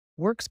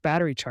WORX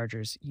battery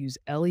chargers use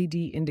LED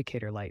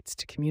indicator lights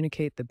to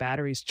communicate the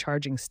battery's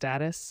charging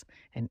status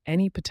and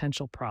any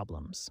potential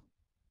problems.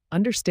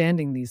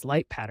 Understanding these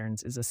light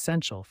patterns is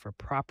essential for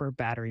proper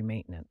battery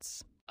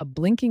maintenance. A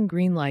blinking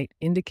green light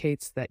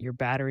indicates that your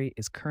battery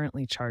is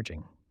currently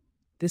charging.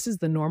 This is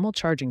the normal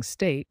charging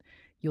state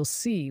you'll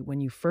see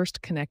when you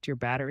first connect your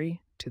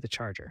battery to the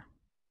charger.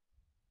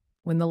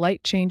 When the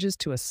light changes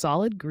to a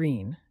solid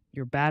green,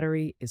 your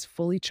battery is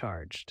fully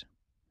charged.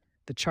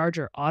 The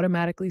charger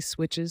automatically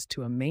switches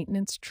to a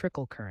maintenance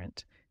trickle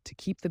current to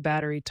keep the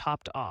battery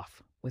topped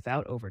off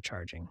without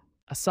overcharging.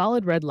 A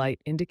solid red light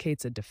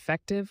indicates a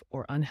defective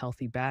or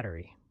unhealthy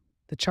battery.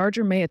 The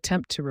charger may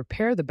attempt to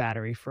repair the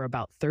battery for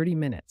about 30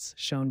 minutes,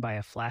 shown by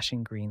a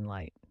flashing green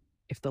light.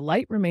 If the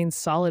light remains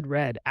solid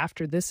red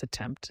after this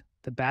attempt,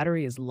 the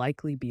battery is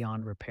likely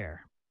beyond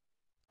repair.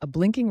 A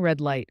blinking red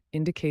light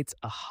indicates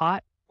a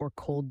hot or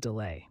cold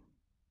delay.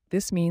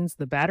 This means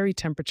the battery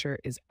temperature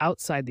is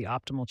outside the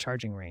optimal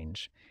charging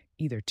range,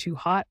 either too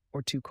hot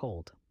or too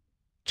cold.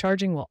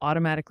 Charging will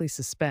automatically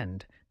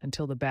suspend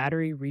until the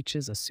battery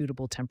reaches a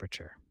suitable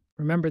temperature.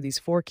 Remember these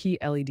 4 key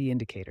LED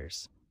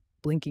indicators.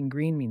 Blinking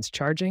green means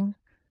charging,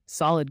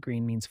 solid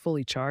green means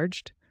fully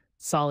charged,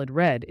 solid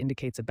red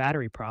indicates a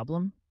battery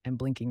problem, and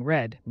blinking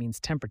red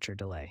means temperature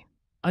delay.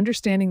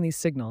 Understanding these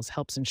signals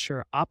helps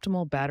ensure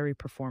optimal battery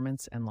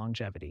performance and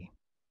longevity.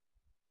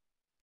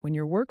 When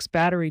your WORX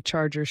battery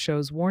charger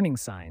shows warning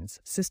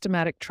signs,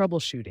 systematic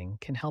troubleshooting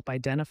can help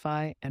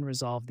identify and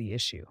resolve the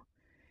issue.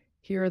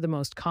 Here are the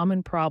most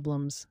common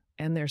problems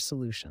and their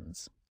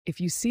solutions.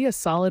 If you see a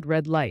solid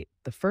red light,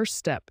 the first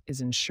step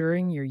is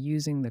ensuring you're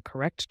using the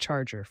correct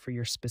charger for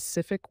your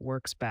specific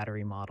WORX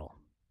battery model.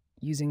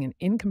 Using an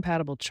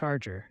incompatible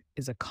charger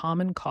is a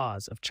common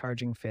cause of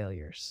charging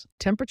failures.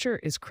 Temperature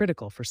is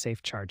critical for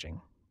safe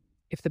charging.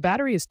 If the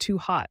battery is too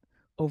hot,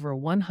 over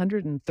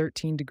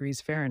 113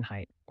 degrees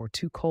Fahrenheit, or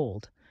too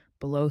cold,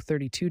 below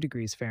 32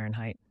 degrees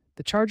Fahrenheit,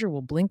 the charger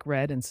will blink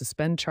red and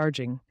suspend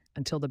charging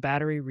until the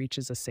battery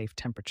reaches a safe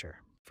temperature.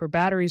 For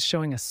batteries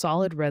showing a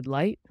solid red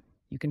light,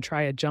 you can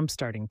try a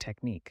jump-starting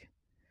technique.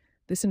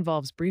 This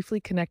involves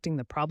briefly connecting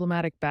the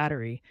problematic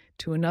battery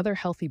to another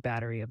healthy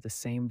battery of the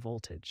same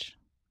voltage.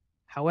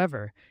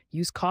 However,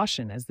 use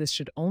caution as this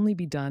should only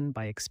be done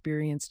by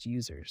experienced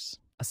users.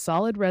 A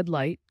solid red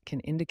light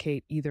can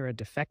indicate either a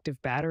defective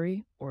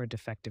battery or a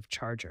defective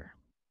charger.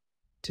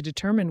 To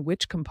determine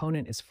which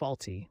component is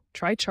faulty,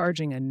 try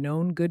charging a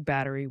known good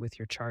battery with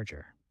your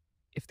charger.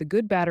 If the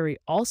good battery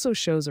also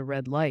shows a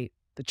red light,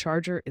 the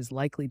charger is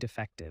likely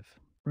defective.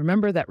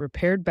 Remember that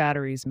repaired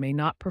batteries may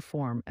not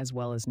perform as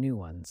well as new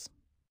ones.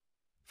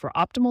 For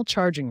optimal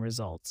charging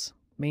results,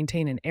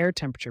 maintain an air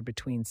temperature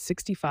between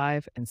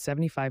 65 and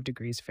 75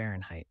 degrees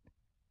Fahrenheit.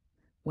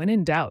 When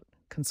in doubt,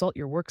 consult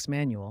your WORX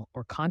manual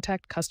or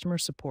contact customer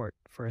support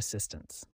for assistance.